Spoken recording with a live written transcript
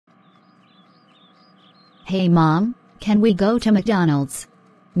Hey Mom, can we go to McDonald's?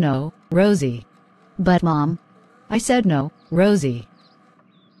 No, Rosie. But Mom. I said no, Rosie.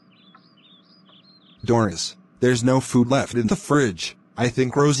 Doris, there's no food left in the fridge. I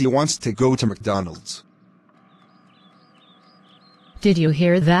think Rosie wants to go to McDonald's. Did you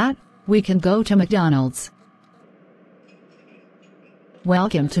hear that? We can go to McDonald's.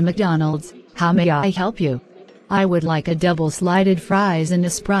 Welcome to McDonald's. How may I help you? I would like a double-slided fries and a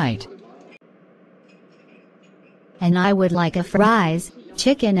Sprite. And I would like a fries,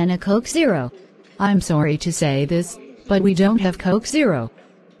 chicken and a Coke Zero. I'm sorry to say this, but we don't have Coke Zero.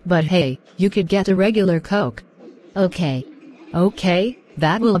 But hey, you could get a regular Coke. Okay. Okay,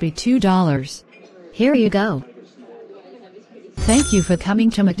 that will be $2. Here you go. Thank you for coming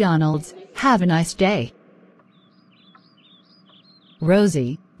to McDonald's. Have a nice day.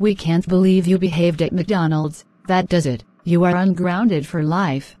 Rosie, we can't believe you behaved at McDonald's. That does it. You are ungrounded for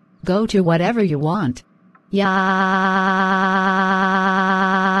life. Go to whatever you want. Yeah.